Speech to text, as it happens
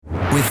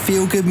With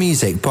feel-good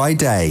music by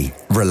day,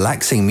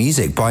 relaxing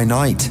music by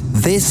night.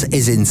 This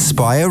is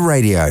Inspire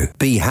Radio.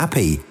 Be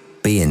happy,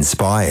 be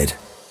inspired.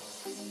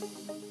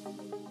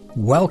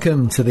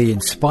 Welcome to the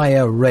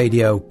Inspire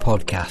Radio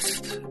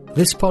podcast.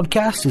 This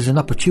podcast is an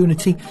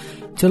opportunity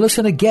to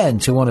listen again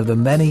to one of the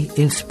many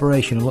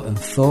inspirational and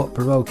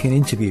thought-provoking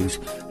interviews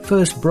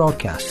first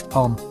broadcast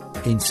on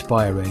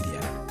Inspire Radio.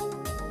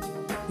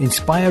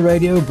 Inspire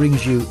Radio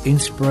brings you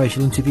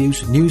inspirational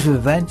interviews, news of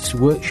events,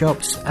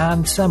 workshops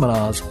and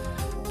seminars,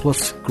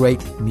 plus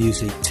great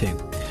music too.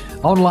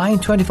 Online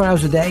 24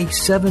 hours a day,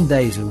 7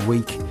 days a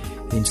week,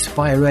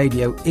 Inspire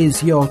Radio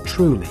is your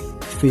truly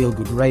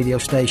feel-good radio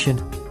station.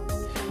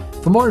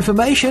 For more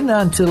information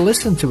and to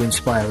listen to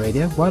Inspire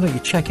Radio, why don't you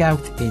check out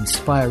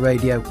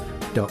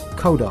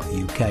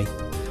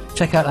inspireradio.co.uk.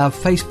 Check out our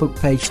Facebook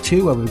page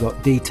too, where we've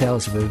got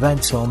details of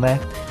events on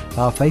there.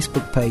 Our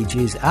Facebook page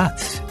is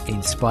at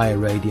Inspire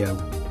Radio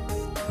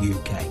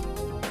UK.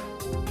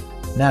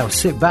 Now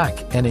sit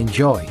back and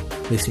enjoy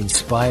this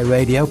Inspire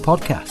Radio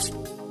podcast.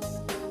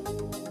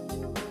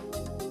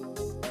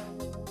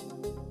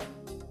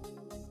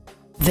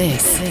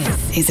 This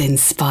is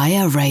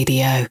Inspire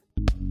Radio.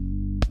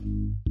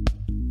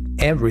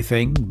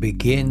 Everything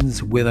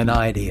begins with an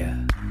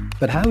idea.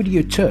 But how do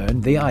you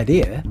turn the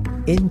idea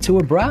into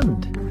a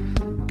brand?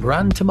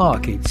 Brand to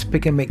Market's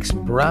Pick and Mix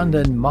brand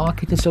and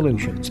marketing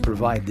solutions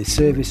provide the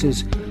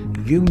services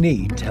you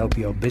need to help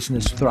your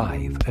business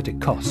thrive at a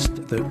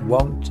cost that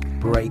won't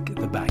break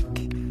the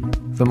bank.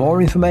 For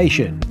more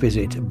information,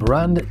 visit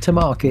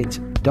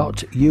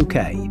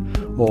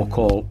brandtomarket.uk or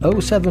call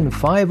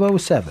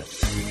 07507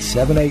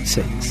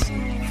 786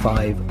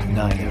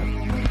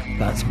 590.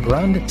 That's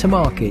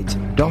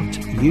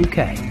brandtomarket.uk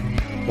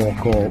or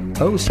call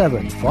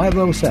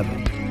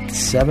 07507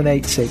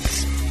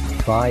 786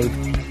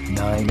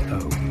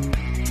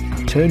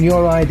 590. Turn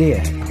your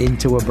idea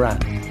into a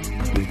brand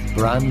with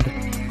Brand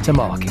to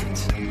Market.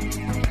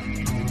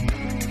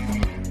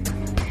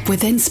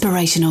 With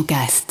inspirational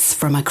guests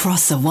from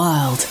across the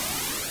world,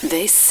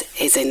 this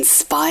is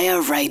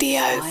Inspire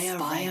Radio.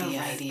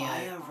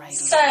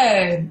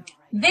 So,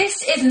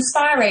 this is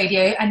Inspire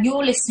Radio, and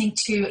you're listening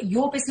to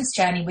Your Business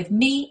Journey with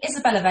me,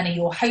 Isabella Venour,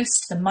 your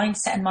host, the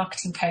Mindset and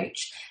Marketing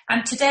Coach.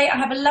 And today I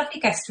have a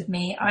lovely guest with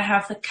me. I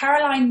have the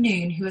Caroline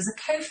Noon, who is a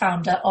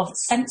co-founder of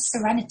Senss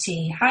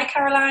Serenity. Hi,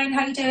 Caroline.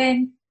 How are you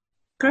doing?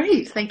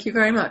 Great. Thank you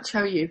very much.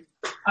 How are you?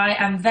 I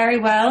am very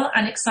well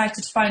and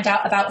excited to find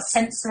out about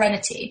Senss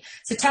Serenity.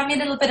 So tell me a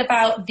little bit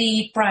about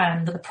the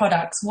brand, the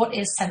products. What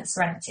is Senss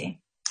Serenity?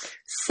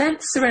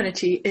 Senss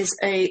Serenity is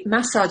a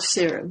massage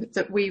serum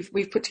that we've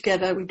put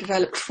together, we've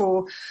developed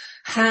for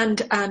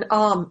hand and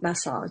arm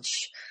massage.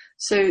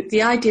 So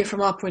the idea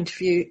from our point of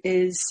view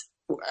is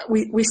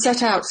we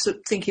set out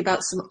thinking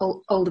about some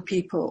older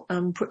people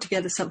and put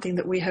together something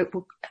that we hope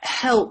will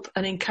help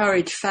and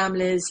encourage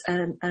families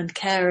and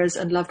carers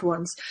and loved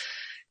ones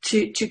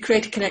to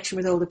create a connection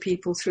with older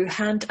people through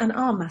hand and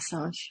arm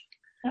massage.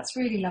 That's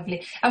really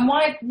lovely. And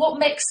what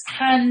makes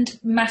hand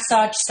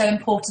massage so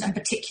important, and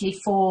particularly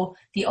for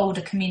the older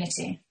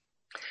community?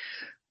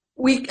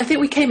 I think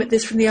we came at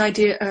this from the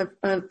idea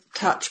of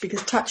touch,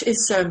 because touch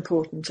is so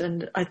important.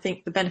 And I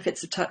think the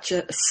benefits of touch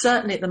are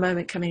certainly at the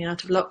moment coming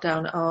out of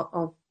lockdown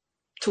are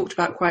talked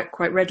about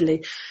quite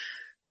readily.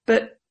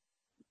 But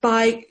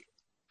by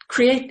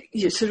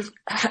sort of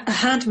a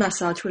hand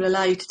massage will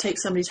allow you to take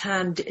somebody's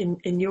hand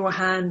in your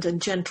hand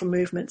and gentle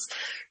movements,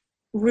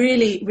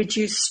 really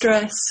reduce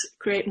stress,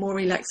 create more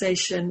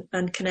relaxation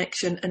and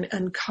connection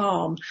and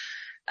calm.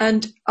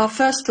 And our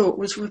first thought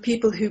was for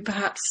people who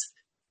perhaps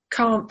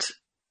can't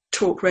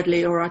talk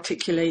readily or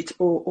articulate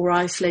or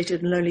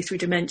isolated and lonely through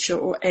dementia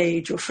or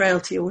age or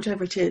frailty or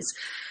whatever it is,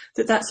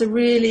 that's a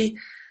really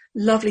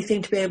lovely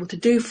thing to be able to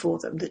do for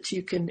them, that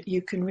you can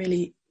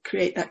really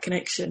create that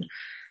connection.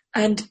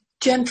 And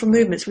gentle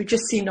movements, we've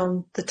just seen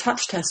on the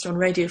touch test on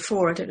Radio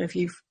 4, I don't know if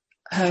you've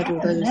heard all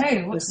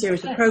those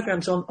series of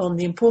programs on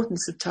the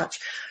importance of touch,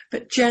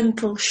 but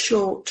gentle,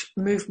 short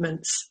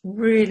movements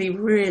really,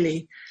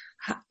 really,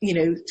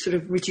 sort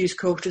of reduce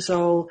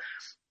cortisol,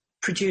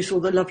 produce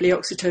all the lovely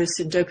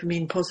oxytocin,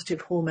 dopamine,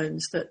 positive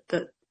hormones that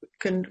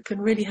can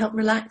really help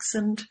relax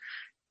and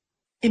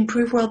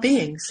improve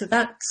well-being. So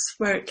that's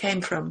where it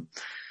came from.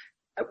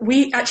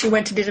 We actually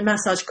went and did a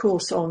massage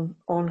course on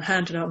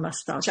hand and arm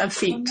massage and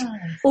feet. Oh,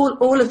 nice.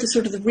 All of the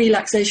sort of the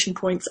relaxation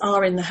points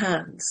are in the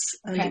hands,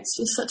 and It's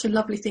just such a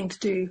lovely thing to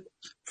do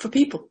for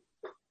people.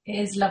 It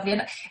is lovely,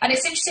 and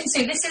it's interesting.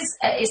 So this is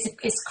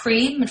it's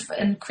cream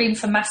and cream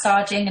for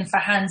massaging and for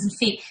hands and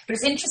feet. But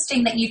it's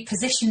interesting that you've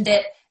positioned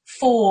it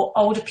for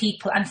older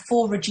people and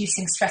for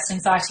reducing stress and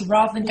anxiety,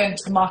 rather than going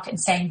to the market and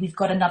saying we've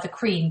got another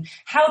cream.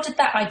 How did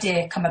that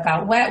idea come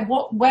about?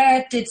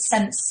 Where did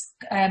Senss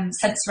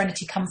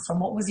Serenity come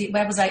from?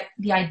 Where was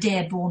the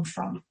idea born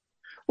from?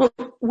 Well,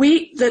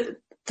 the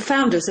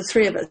founders, the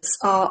three of us,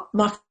 are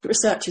market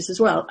researchers as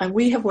well, and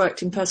we have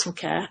worked in personal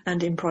care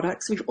and in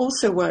products. We've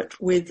also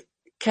worked with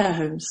care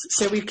homes,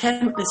 so we've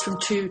came at this from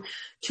two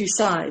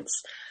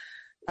sides.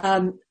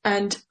 And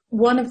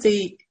one of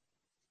the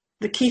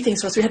the key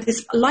things for us, we had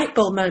this light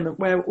bulb moment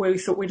where we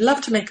thought we'd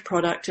love to make a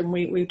product, and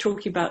we were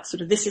talking about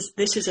sort of this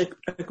is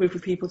a group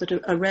of people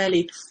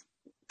that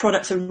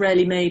products are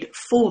rarely made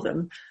for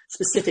them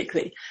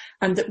specifically,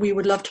 and that we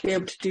would love to be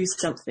able to do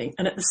something.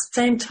 And at the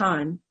same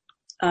time,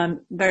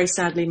 very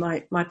sadly,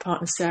 my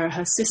partner Sarah,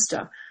 her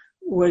sister,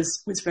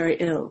 was very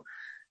ill.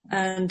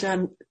 And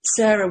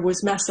Sarah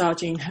was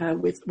massaging her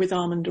with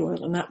almond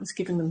oil, and that was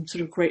giving them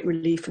sort of great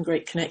relief and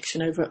great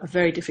connection over a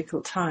very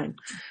difficult time.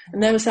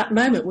 And there was that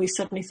moment we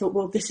suddenly thought,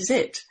 well, this is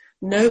it.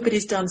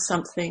 Nobody's done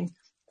something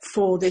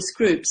for this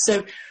group.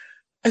 So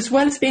as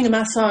well as being a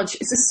massage,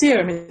 it's a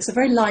serum. It's a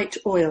very light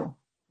oil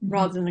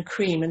rather than a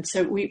cream. And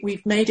so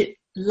we've made it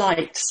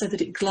light so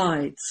that it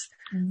glides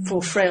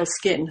for frail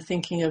skin,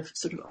 thinking of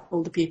sort of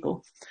older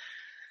people.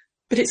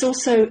 But it's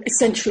also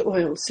essential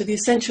oils. So the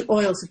essential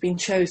oils have been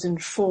chosen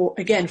for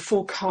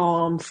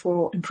calm,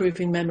 for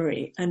improving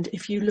memory. And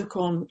if you look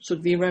on sort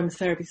of the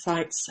aromatherapy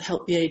sites,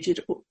 Help the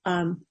Aged,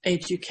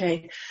 Age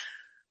UK,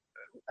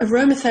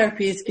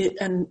 aromatherapy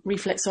and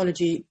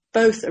reflexology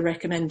both are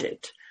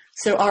recommended.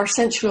 So our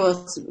essential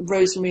oils,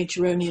 rosemary,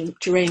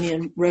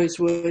 geranium,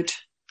 rosewood,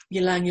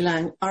 ylang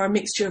ylang, are a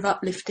mixture of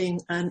uplifting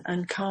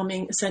and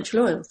calming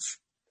essential oils.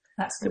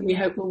 That's that we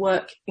hope will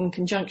work in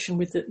conjunction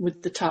with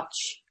the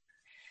touch.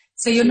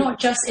 So you're not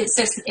just, it's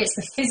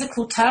the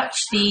physical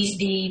touch,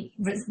 the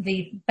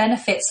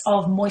benefits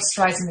of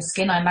moisturising the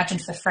skin, I imagine,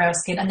 for frail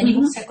skin. And then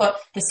you've also got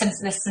the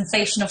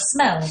sensation of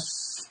smell,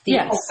 the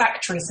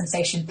olfactory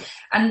sensation.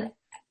 And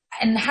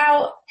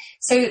how,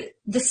 so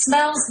the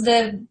smells,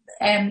 the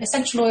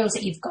essential oils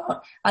that you've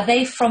got, are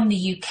they from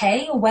the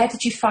UK, or where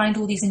did you find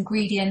all these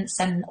ingredients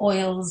and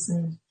oils?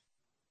 And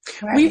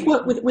we've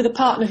worked with a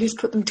partner who's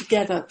put them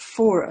together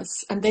for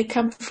us, and they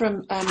come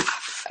from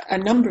a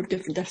number of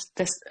different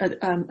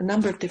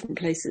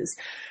places,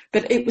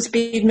 but it was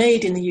being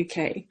made in the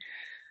UK,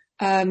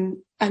 and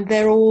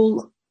they're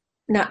all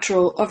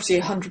natural, obviously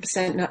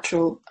 100%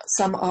 natural.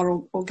 Some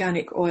are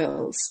organic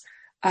oils,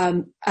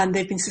 and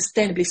they've been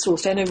sustainably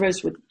sourced. I know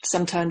rosewood,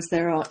 sometimes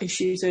there are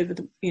issues over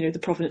the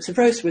provenance of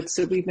rosewood,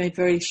 so we've made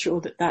very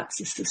sure that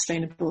that's a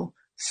sustainable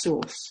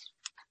source.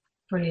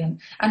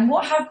 Brilliant. And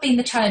what have been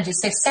the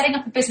challenges? So setting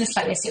up a business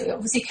like this, it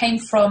obviously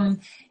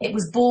it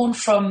was born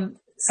from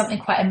something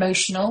quite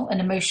emotional, an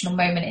emotional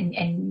moment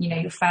in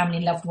your family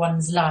and loved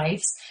ones'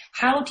 lives.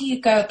 How do you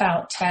go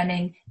about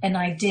turning an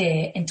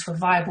idea into a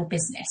viable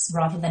business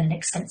rather than an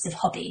expensive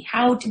hobby?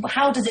 How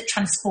does it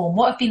transform?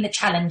 What have been the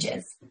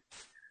challenges?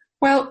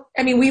 Well,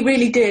 I mean, we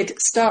really did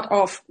start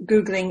off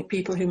Googling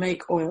people who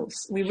make oils.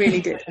 We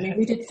really did. I mean,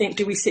 we did think,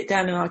 do we sit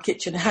down in our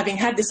kitchen, having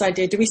had this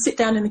idea, do we sit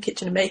down in the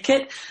kitchen and make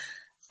it?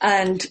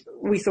 And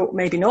we thought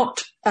maybe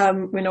not.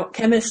 We're not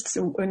chemists,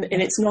 and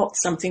it's not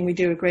something we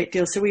do a great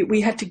deal. So we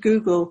had to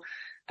Google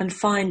and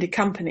find a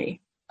company,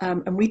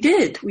 and we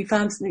did. We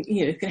found something,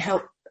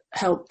 can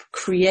help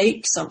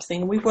create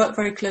something. And we worked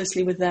very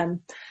closely with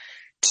them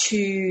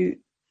to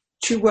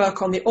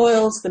work on the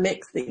oils, the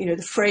mix,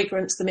 the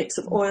fragrance, the mix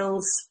of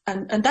oils,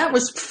 and that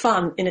was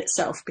fun in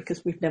itself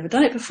because we've never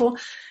done it before.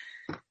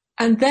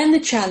 And then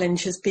the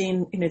challenge has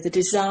been, the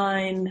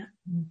design,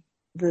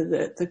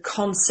 the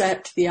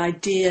concept, the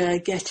idea,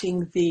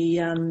 getting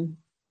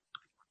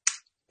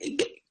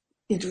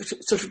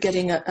sort of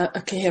getting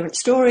a coherent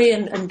story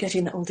and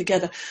getting that all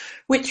together,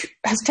 which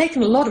has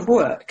taken a lot of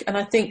work. And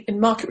I think in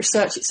market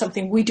research, it's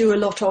something we do a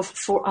lot of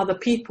for other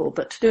people,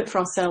 but to do it for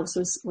ourselves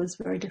was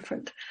very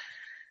different.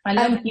 I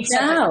love that you've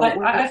said that.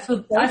 I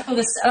feel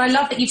this. I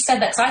love that you've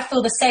said that, because I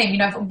feel the same.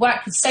 I've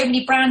worked with so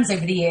many brands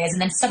over the years,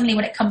 and then suddenly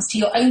when it comes to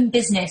your own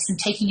business and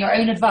taking your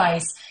own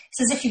advice, it's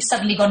as if you've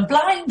suddenly gone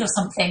blind or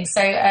something.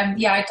 So I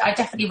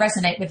definitely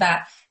resonate with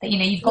that. That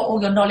you've got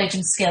all your knowledge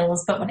and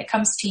skills, but when it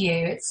comes to you,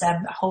 it's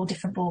a whole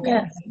different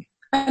ballgame. Yeah.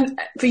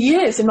 And for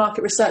years in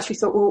market research, we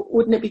thought, well,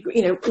 wouldn't it be?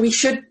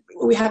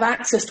 We have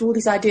access to all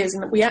these ideas,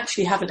 and we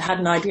actually haven't had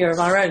an idea of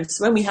our own.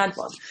 So when we had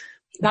one,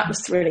 that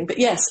was thrilling. But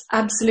yes,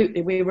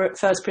 absolutely, we were at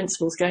first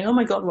principles going, oh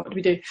my God, what do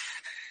we do?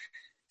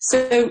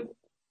 So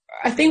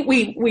I think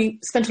we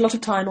spent a lot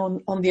of time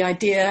on the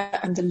idea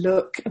and the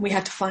look, and we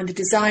had to find a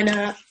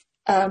designer.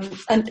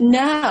 And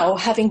now,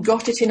 having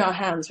got it in our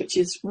hands, which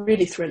is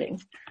really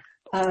thrilling,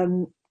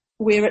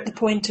 we're at the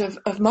point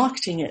of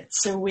marketing it.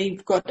 So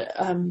we've got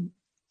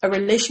a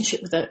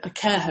relationship with a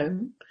care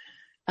home,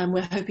 and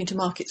we're hoping to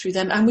market through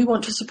them. And we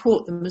want to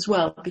support them as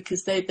well,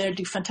 because they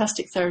do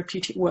fantastic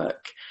therapeutic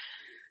work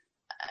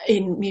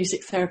in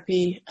music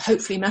therapy,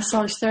 hopefully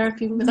massage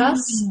therapy with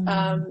us,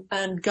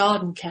 and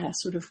garden care,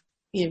 sort of,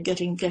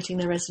 getting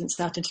their residents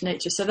out into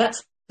nature. So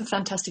that's a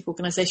fantastic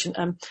organisation,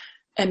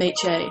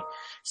 MHA.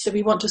 So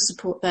we want to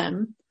support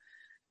them.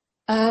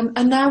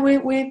 And now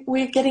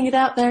we're getting it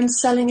out there and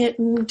selling it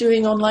and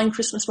doing online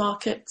Christmas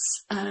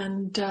markets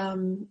and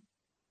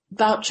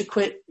voucher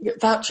codes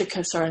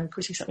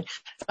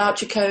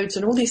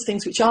and all these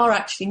things which are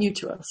actually new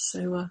to us.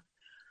 So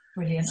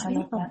brilliant, I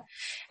love that.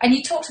 And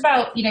you talked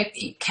about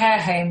it's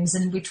care homes,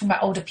 and we're talking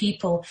about older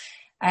people,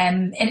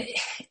 and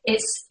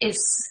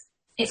it's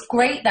it's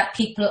great that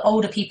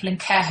older people in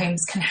care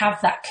homes can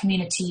have that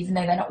community, even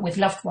though they're not with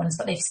loved ones,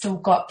 but they've still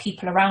got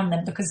people around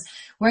them, because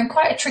we're in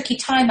quite a tricky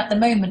time at the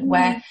moment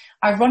where,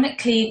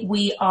 ironically,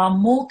 we are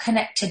more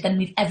connected than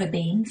we've ever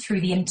been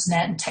through the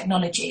internet and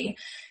technology,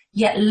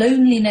 yet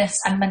loneliness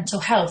and mental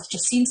health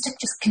just seems to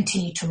just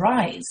continue to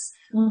rise.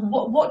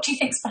 What do you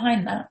think's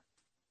behind that?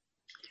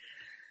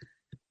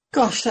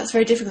 Gosh, that's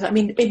very difficult. I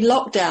mean, in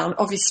lockdown,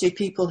 obviously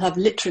people have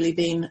literally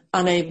been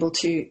unable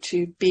to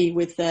be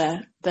with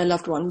their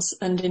loved ones.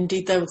 And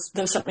indeed, there was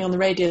something on the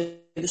radio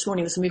this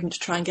morning. There's a movement to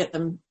try and get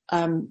them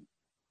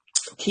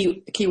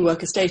key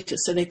worker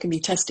status so they can be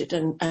tested,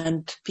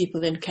 and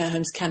people in care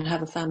homes can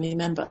have a family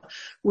member,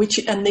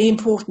 and the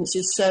importance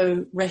is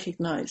so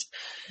recognised.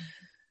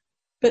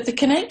 But the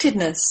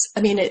connectedness,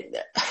 I mean,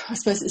 I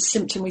suppose it's a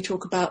symptom we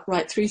talk about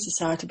right through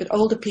society, but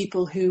older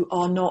people who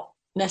are not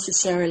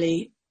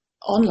necessarily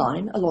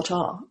online, a lot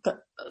are,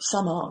 but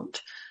some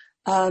aren't.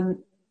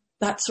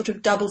 That sort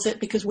of doubles it,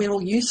 because we're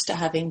all used to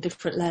having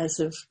different layers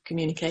of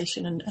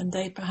communication, and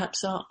they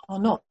perhaps are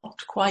not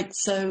quite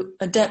so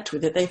adept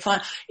with it. They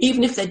find,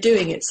 even if they're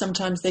doing it,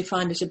 sometimes they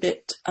find it a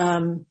bit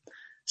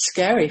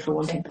scary, for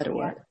want of a better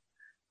word.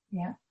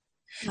 Yeah.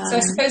 So I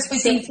suppose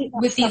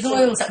with these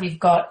oils that we've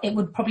got, it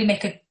would probably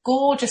make a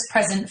gorgeous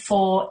present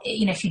for,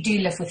 if you do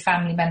live with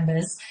family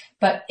members.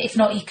 But if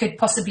not, you could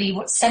possibly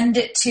send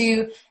it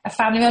to a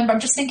family member. I'm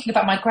just thinking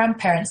about my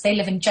grandparents. They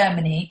live in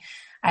Germany.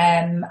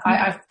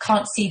 I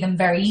can't see them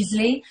very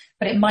easily,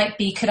 but it might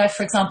be, could I,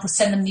 for example,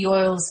 send them the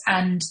oils,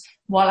 and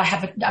while I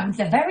have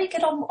they're very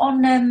good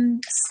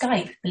on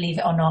Skype, believe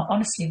it or not.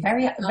 Honestly,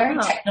 very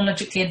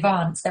technologically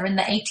advanced. They're in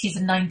the 80s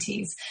and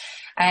 90s.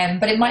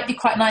 But it might be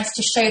quite nice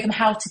to show them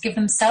how to give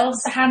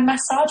themselves a hand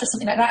massage or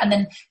something like that, and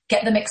then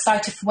get them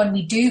excited for when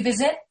we do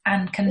visit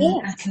and can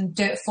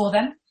do it for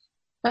them.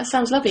 That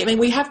sounds lovely. I mean,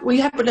 we have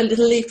put a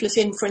little leaflet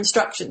in for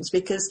instructions,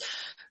 because,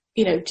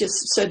 just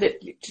so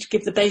that to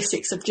give the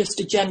basics of just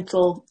a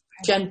gentle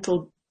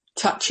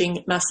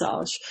touching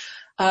massage,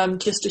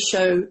 just to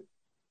show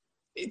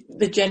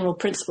the general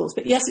principles.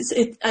 But yes,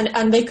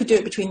 and they could do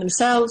it between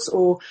themselves,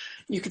 or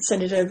you could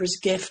send it over as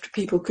a gift.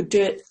 People could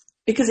do it.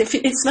 Because if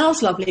it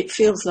smells lovely, it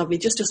feels lovely.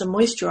 Just as a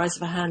moisturiser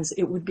for hands,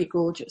 it would be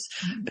gorgeous.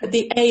 But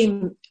the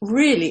aim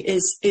really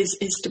is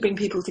to bring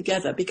people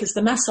together, because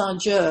the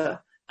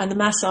massageur and the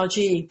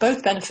massagee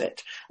both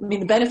benefit. I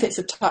mean, the benefits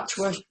of touch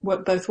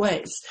work both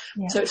ways.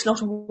 Yeah. So it's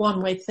not a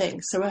one-way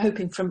thing. So we're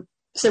hoping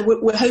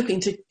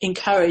to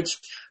encourage,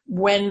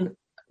 when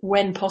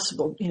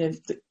possible,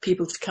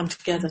 people to come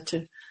together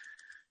to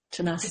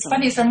massage. It's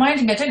funny, it's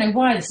reminding me, I don't know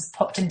why this has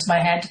popped into my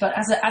head, but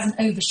as an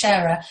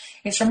oversharer,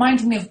 it's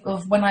reminding me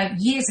of when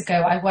years ago,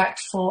 I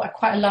worked for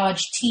quite a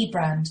large tea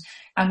brand,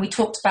 and we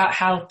talked about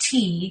how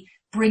tea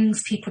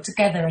brings people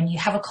together, and you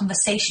have a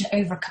conversation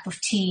over a cup of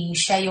tea, you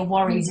share your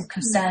worries, your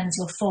concerns,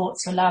 your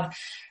thoughts, your love.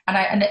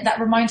 And that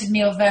reminded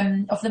me of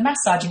the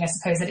massaging, I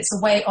suppose, that it's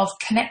a way of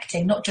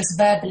connecting, not just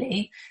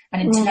verbally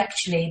and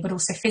intellectually, but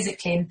also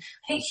physically. And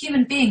I think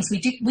human beings,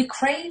 we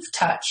crave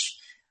touch,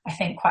 I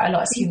think, quite a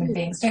lot as human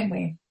beings, don't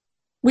we?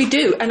 We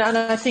do, and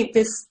I think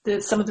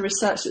some of the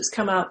research that's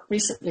come out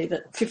recently,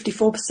 that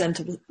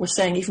 54% were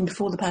saying, even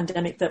before the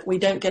pandemic, that we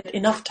don't get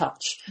enough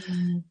touch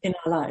in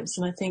our lives,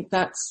 and I think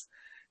that's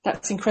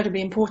incredibly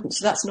important.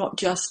 So that's not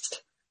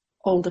just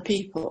older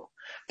people,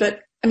 but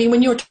I mean,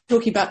 when you're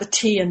talking about the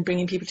tea and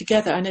bringing people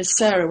together, I know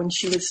Sarah, when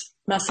she was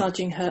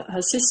massaging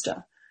her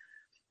sister,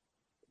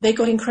 they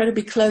got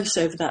incredibly close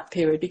over that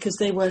period, because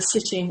they were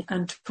sitting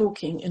and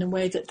talking in a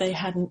way that they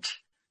hadn't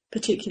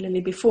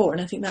particularly before,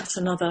 and I think that's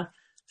another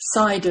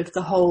side of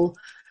the whole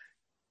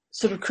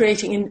sort of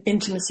creating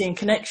intimacy and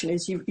connection,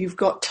 is you've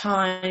got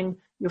time,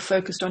 you're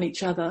focused on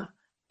each other,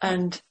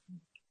 and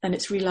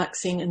it's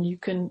relaxing, and you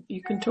can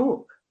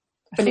talk.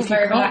 I feel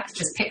very relaxed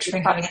just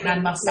picturing having a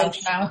hand massage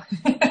now.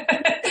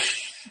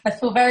 I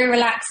feel very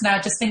relaxed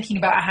now just thinking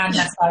about a hand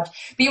massage.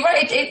 But you're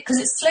right, because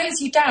it slows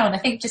you down. I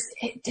think just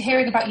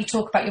hearing about you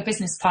talk about your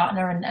business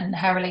partner and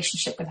her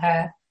relationship with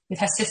her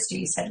sister,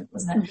 you said,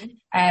 wasn't it?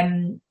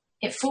 Mm-hmm.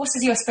 It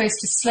forces you, I suppose,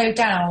 to slow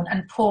down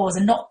and pause,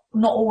 and not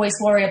always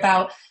worry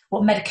about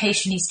what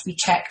medication needs to be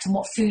checked and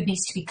what food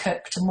needs to be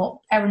cooked and what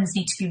errands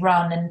need to be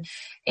run. And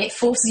it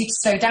forces you to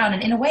slow down.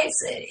 And in a way,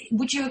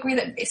 would you agree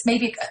that it's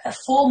maybe a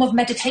form of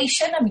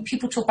meditation? I mean,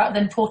 people talk about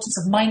the importance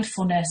of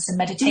mindfulness and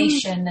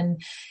meditation,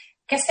 and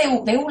I guess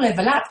they all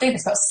overlap, don't they?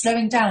 It's about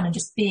slowing down and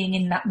just being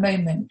in that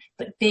moment,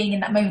 but being in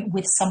that moment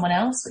with someone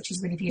else, which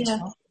is really beautiful.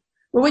 Yeah.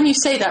 Well, when you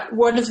say that,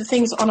 one of the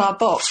things on our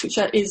box, which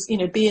is,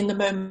 be in the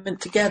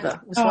moment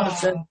together, was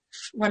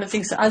one of the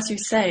things that, as you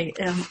say,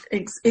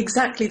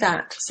 exactly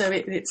that. So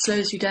it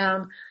slows you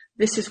down.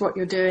 This is what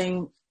you're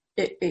doing.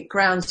 It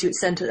grounds you, it's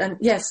centered. And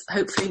yes,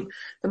 hopefully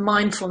the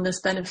mindfulness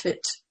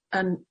benefit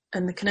and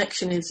the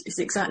connection is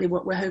exactly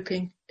what we're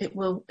hoping it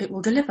will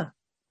deliver.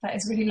 That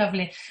is really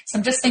lovely. So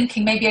I'm just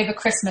thinking, maybe over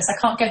Christmas, I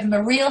can't give them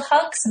a real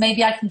hug, so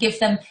maybe I can give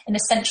them an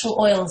essential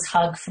oils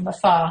hug from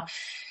afar.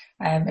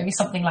 Maybe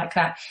something like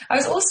that.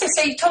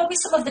 So you told me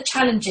some of the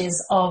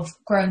challenges of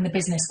growing the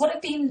business. What have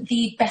been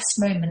the best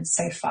moments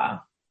so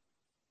far?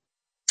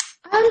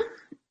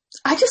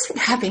 I just think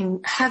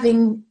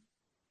having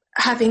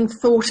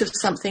thought of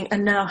something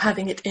and now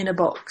having it in a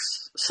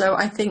box. So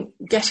I think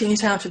getting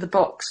it out of the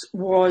box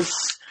was,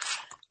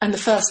 and the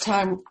first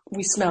time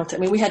we smelt it, I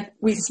mean,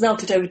 we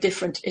smelt it over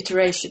different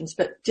iterations,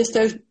 but just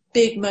those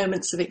big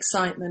moments of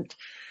excitement.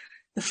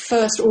 The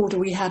first order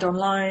we had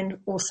online,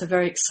 also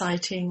very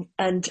exciting.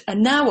 And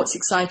now what's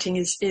exciting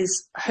is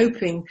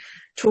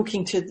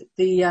talking to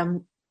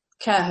the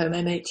care home,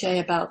 MHA,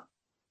 about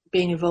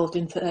being involved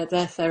in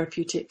their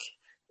therapeutic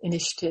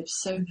initiatives.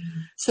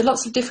 So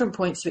lots of different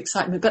points of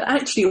excitement, but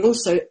actually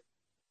also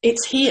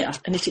it's here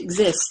and it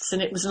exists,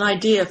 and it was an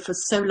idea for a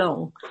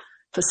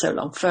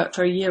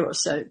year or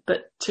so,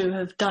 but to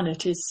have done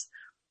it is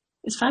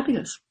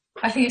fabulous.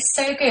 I think it's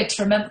so good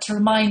to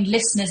remind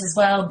listeners as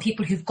well, and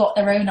people who've got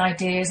their own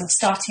ideas of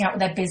starting out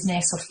with their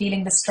business or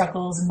feeling the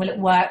struggles, and will it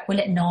work, will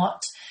it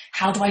not,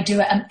 how do I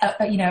do it,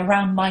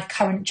 around my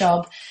current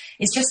job,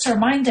 is just to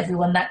remind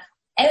everyone that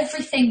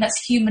everything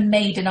that's human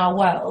made in our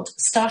world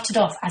started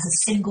off as a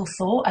single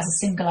thought, as a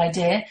single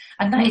idea,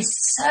 and that is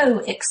so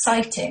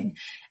exciting.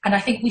 And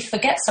I think we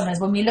forget sometimes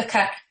when we look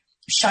at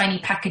shiny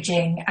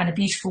packaging and a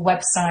beautiful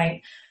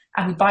website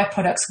and we buy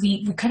products,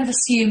 we kind of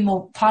assume,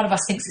 or part of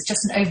us thinks it's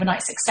just an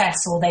overnight success,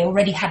 or they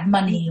already had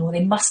money, or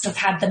they must have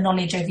had the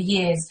knowledge over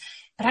years.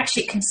 But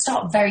actually it can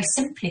start very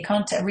simply,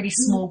 can't it? A really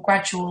small,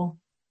 gradual,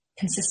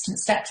 consistent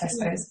steps, I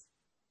suppose.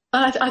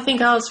 I think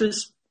ours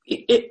was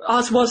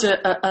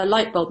a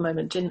light bulb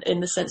moment in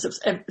the sense of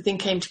everything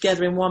came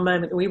together in one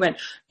moment, and we went,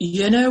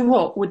 you know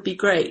what would be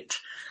great?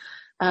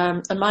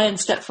 And my own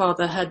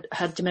stepfather had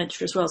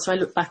dementia as well, so I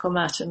look back on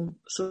that and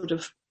sort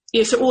of,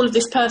 so all of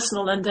this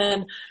personal, and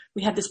then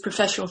we had this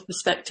professional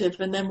perspective,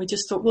 and then we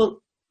just thought,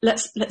 well,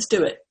 let's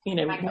do it.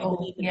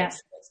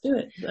 Let's do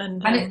it.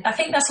 And I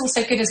think that's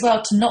also good as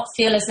well, to not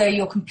feel as though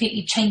you're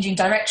completely changing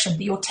direction,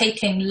 but you're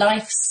taking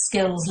life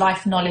skills,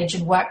 life knowledge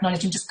and work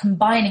knowledge and just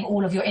combining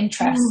all of your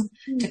interests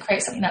to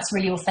create something that's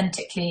really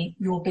authentically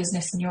your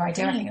business and your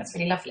idea. I think that's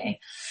really lovely.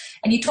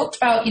 And you talked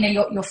about,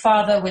 your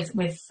father with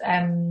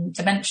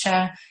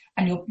dementia,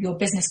 and your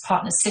business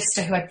partner's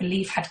sister, who I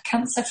believe had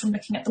cancer, from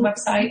looking at the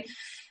website.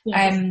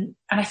 Yes. And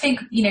I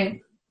think,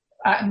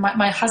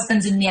 my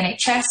husband's in the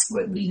NHS.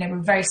 We're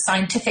a very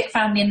scientific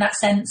family in that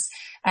sense.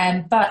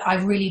 But I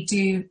really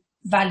do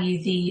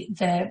value the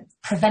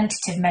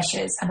preventative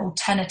measures and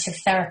alternative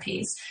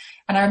therapies.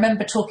 And I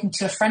remember talking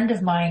to a friend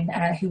of mine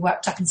who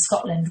worked up in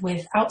Scotland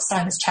with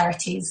Alzheimer's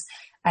charities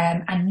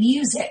and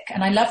music.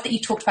 And I love that you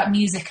talked about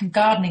music and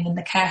gardening in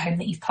the care home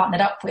that you've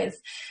partnered up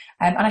with.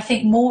 And I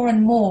think more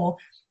and more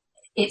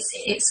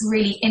it's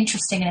really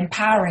interesting and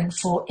empowering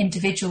for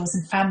individuals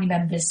and family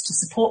members to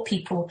support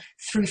people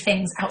through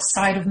things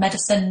outside of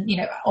medicine,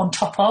 on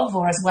top of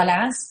or as well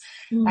as.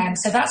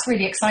 So that's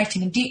really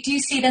exciting. And do you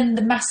see then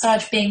the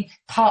massage being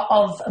part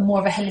of more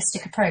of a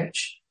holistic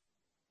approach?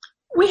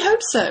 We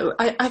hope so.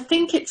 I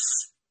think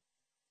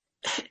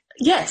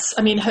yes,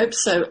 hope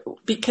so,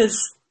 because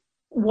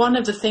one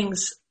of the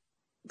things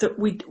that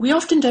we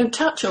often don't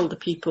touch older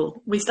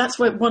people. That's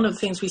one of the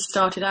things we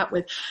started out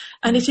with.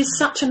 And it is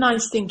such a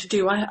nice thing to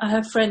do. I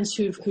have friends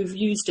who've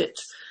used it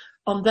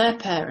on their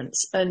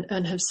parents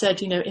and have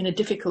said, in a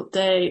difficult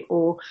day,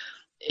 or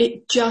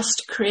it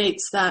just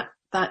creates that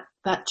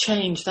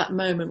change, that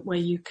moment where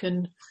you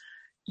can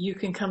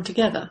come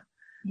together.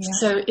 Yeah.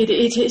 So it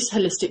is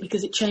holistic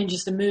because it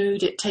changes the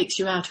mood. It takes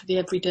you out of the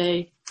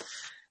everyday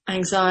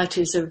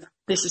anxieties of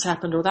this has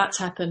happened or that's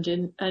happened.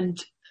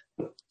 And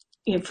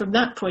from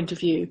that point of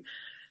view,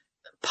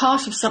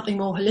 part of something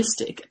more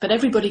holistic, but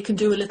everybody can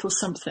do a little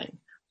something.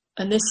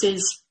 And this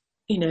is,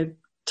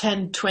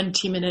 10,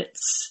 20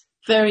 minutes,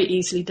 very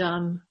easily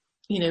done,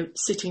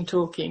 sitting,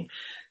 talking.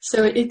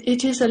 So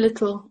it is a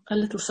little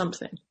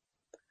something.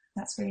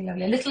 That's really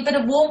lovely. A little bit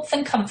of warmth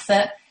and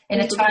comfort in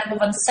a time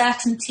of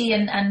uncertainty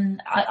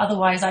and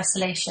otherwise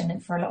isolation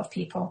for a lot of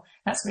people.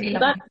 That's really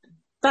lovely.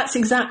 That's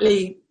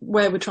exactly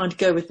where we're trying to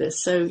go with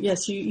this. So,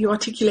 yes, you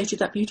articulated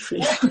that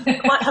beautifully.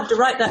 I might have to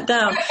write that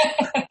down.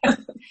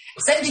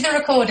 Send you the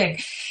recording.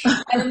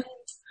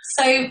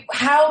 So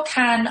how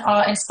can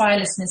our Inspire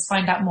listeners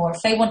find out more?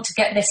 If they want to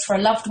get this for a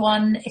loved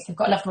one, if they've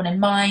got a loved one in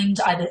mind,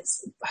 either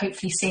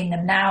hopefully seeing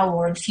them now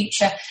or in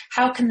future,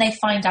 how can they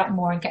find out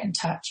more and get in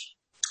touch?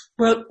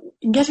 Well,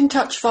 you can get in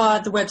touch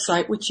via the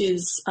website, which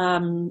is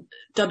www.senss.me.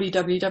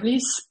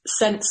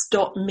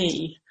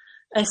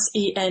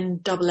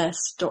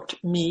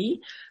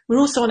 senss.me. We're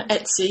also on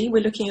Etsy.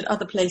 We're looking at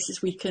other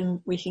places we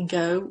can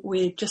go.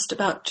 We're just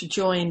about to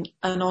join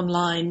an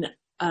online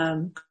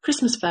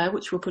Christmas fair,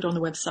 which we'll put on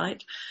the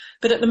website.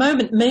 But at the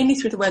moment, mainly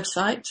through the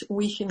website,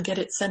 we can get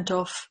it sent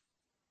off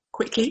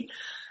quickly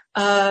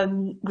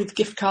with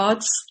gift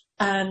cards.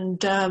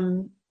 And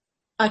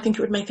I think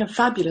it would make a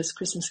fabulous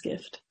Christmas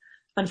gift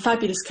and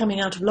fabulous coming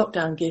out of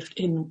lockdown gift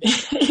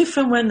if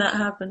and when that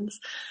happens.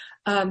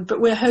 But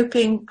we're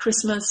hoping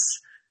Christmas,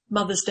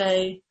 Mother's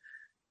Day,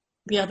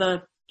 the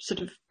other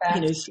sort of,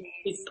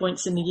 big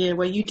points in the year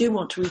where you do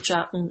want to reach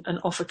out and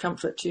offer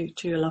comfort to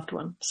your loved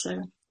one.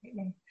 So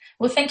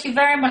Well, thank you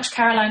very much,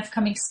 Caroline, for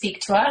coming to speak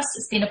to us.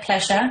 It's been a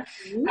pleasure.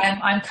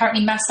 I'm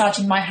currently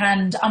massaging my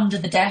hand under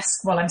the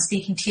desk while I'm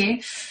speaking to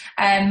you.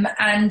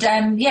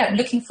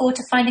 Looking forward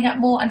to finding out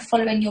more and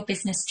following your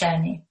business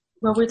journey.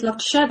 Well, we'd love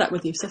to share that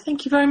with you. So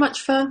thank you very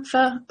much for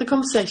the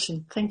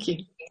conversation. Thank you.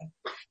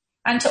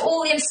 And to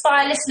all the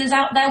Inspire listeners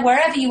out there,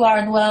 wherever you are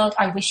in the world,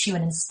 I wish you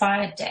an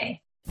inspired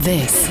day.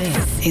 This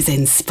is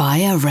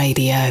Inspire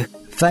Radio.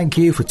 Thank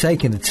you for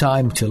taking the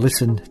time to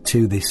listen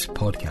to this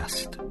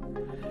podcast.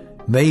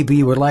 Maybe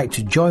you would like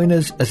to join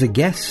us as a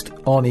guest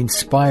on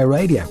Inspire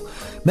Radio.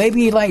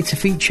 Maybe you'd like to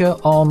feature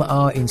on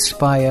our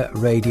Inspire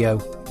Radio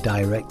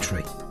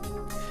directory.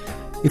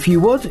 If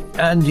you would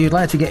and you'd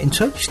like to get in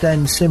touch,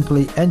 then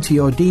simply enter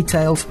your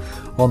details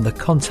on the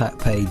contact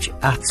page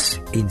at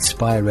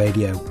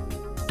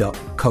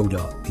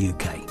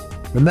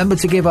inspireradio.co.uk. Remember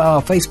to give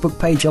our Facebook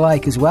page a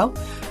like as well,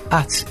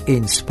 at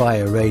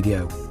Inspire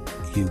Radio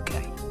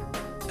UK.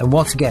 And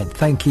once again,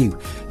 thank you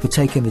for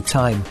taking the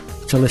time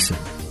to listen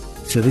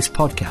to this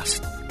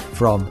podcast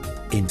from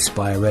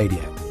Inspire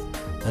Radio.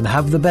 And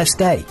have the best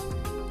day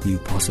you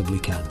possibly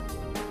can.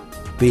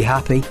 Be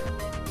happy,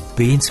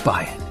 be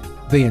inspired.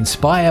 The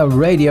Inspire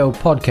Radio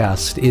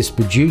podcast is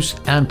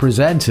produced and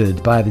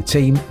presented by the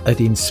team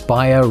at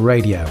Inspire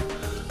Radio.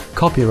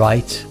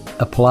 Copyright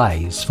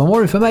applies. For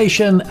more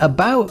information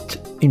about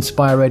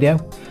Inspire Radio,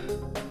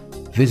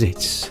 visit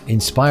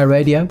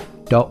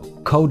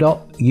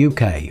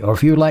inspireradio.co.uk, or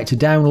if you'd like to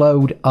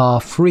download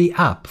our free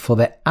app for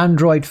the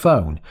Android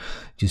phone,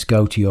 just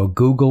go to your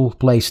Google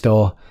Play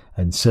Store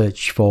and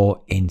search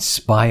for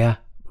Inspire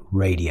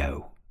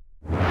Radio.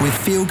 With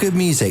feel-good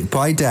music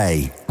by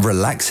day,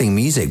 relaxing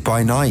music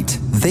by night.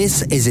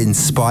 This is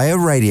Inspire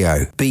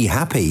Radio. Be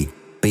happy,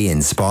 be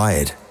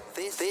inspired.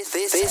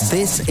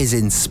 This is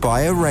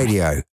Inspire Radio.